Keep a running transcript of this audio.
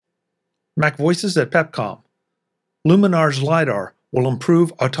Mac Voices at Pepcom. Luminar's LiDAR will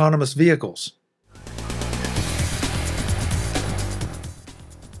improve autonomous vehicles.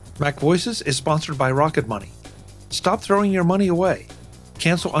 Mac Voices is sponsored by Rocket Money. Stop throwing your money away.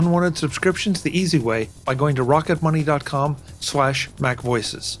 Cancel unwanted subscriptions the easy way by going to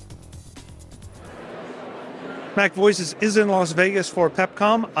rocketmoney.com/MacVoices. Mac Voices is in Las Vegas for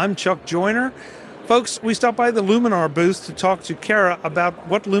Pepcom. I'm Chuck Joyner. Folks, we stopped by the Luminar booth to talk to Kara about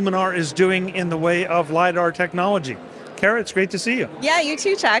what Luminar is doing in the way of LiDAR technology. Kara, it's great to see you. Yeah, you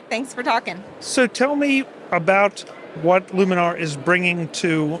too, Chuck. Thanks for talking. So tell me about what Luminar is bringing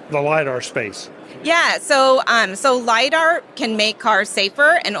to the LiDAR space. Yeah, so LiDAR can make cars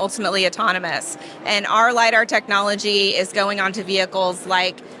safer and ultimately autonomous. And our LiDAR technology is going onto vehicles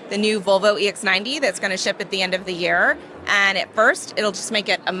like the new Volvo EX90 that's going to ship at the end of the year. And at first, it'll just make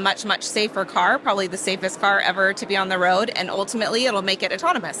it a much, much safer car, probably the safest car ever to be on the road. And ultimately, it'll make it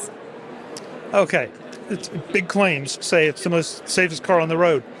autonomous. Okay, it's big claims say it's the most safest car on the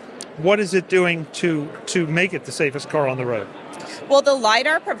road. What is it doing to make it the safest car on the road? Well, the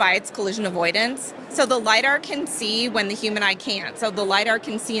LiDAR provides collision avoidance. So the LiDAR can see when the human eye can't. So the LiDAR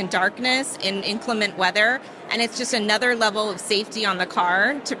can see in darkness, in inclement weather, and it's just another level of safety on the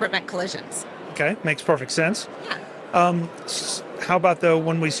car to prevent collisions. Okay, makes perfect sense. Yeah. How about, though,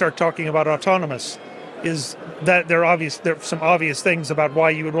 when we start talking about autonomous, is that there are some obvious things about why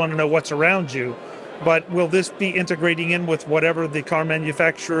you would want to know what's around you, but will this be integrating in with whatever the car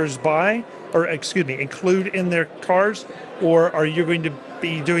manufacturers include in their cars, or are you going to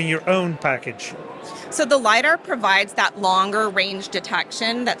be doing your own package? So the LiDAR provides that longer range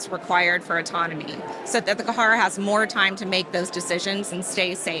detection that's required for autonomy, so that the car has more time to make those decisions and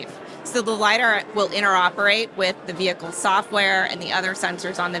stay safe. So the LiDAR will interoperate with the vehicle software and the other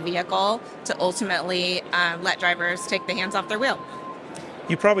sensors on the vehicle to ultimately let drivers take the hands off their wheel.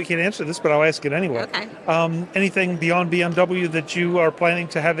 You probably can't answer this, but I'll ask it anyway. Okay. Anything beyond BMW that you are planning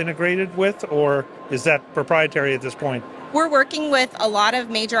to have integrated with, or is that proprietary at this point? We're working with a lot of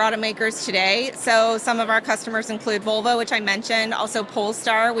major automakers today. So some of our customers include Volvo, which I mentioned, also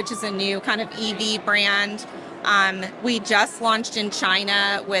Polestar, which is a new kind of EV brand. We just launched in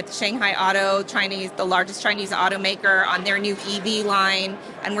China with Shanghai Auto, the largest Chinese automaker, on their new EV line,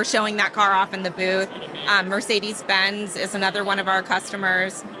 and we're showing that car off in the booth. Mercedes-Benz is another one of our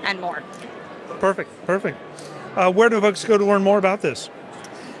customers, and more. Perfect. Where do folks go to learn more about this?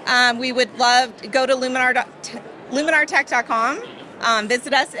 We would love to go to luminartech.com.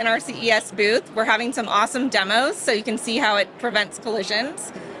 Visit us in our CES booth. We're having some awesome demos, so you can see how it prevents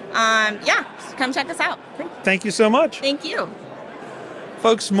collisions. Come check us out. Thank you so much. Thank you.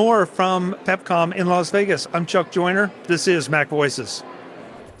 Folks, more from Pepcom in Las Vegas. I'm Chuck Joyner. This is Mac Voices.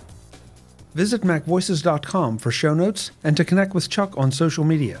 Visit macvoices.com for show notes and to connect with Chuck on social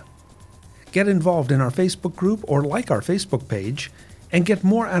media. Get involved in our Facebook group or like our Facebook page, and get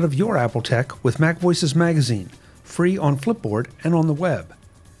more out of your Apple tech with Mac Voices magazine, free on Flipboard and on the web.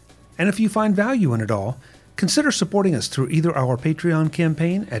 And if you find value in it all, consider supporting us through either our Patreon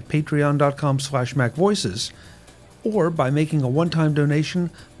campaign at patreon.com/MacVoices or by making a one-time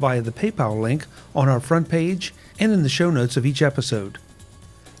donation via the PayPal link on our front page and in the show notes of each episode.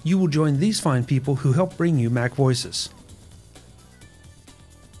 You will join these fine people who help bring you Mac Voices.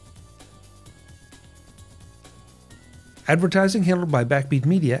 Advertising handled by Backbeat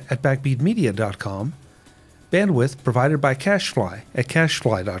Media at backbeatmedia.com. Bandwidth provided by CacheFly at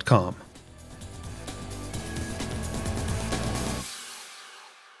cachefly.com.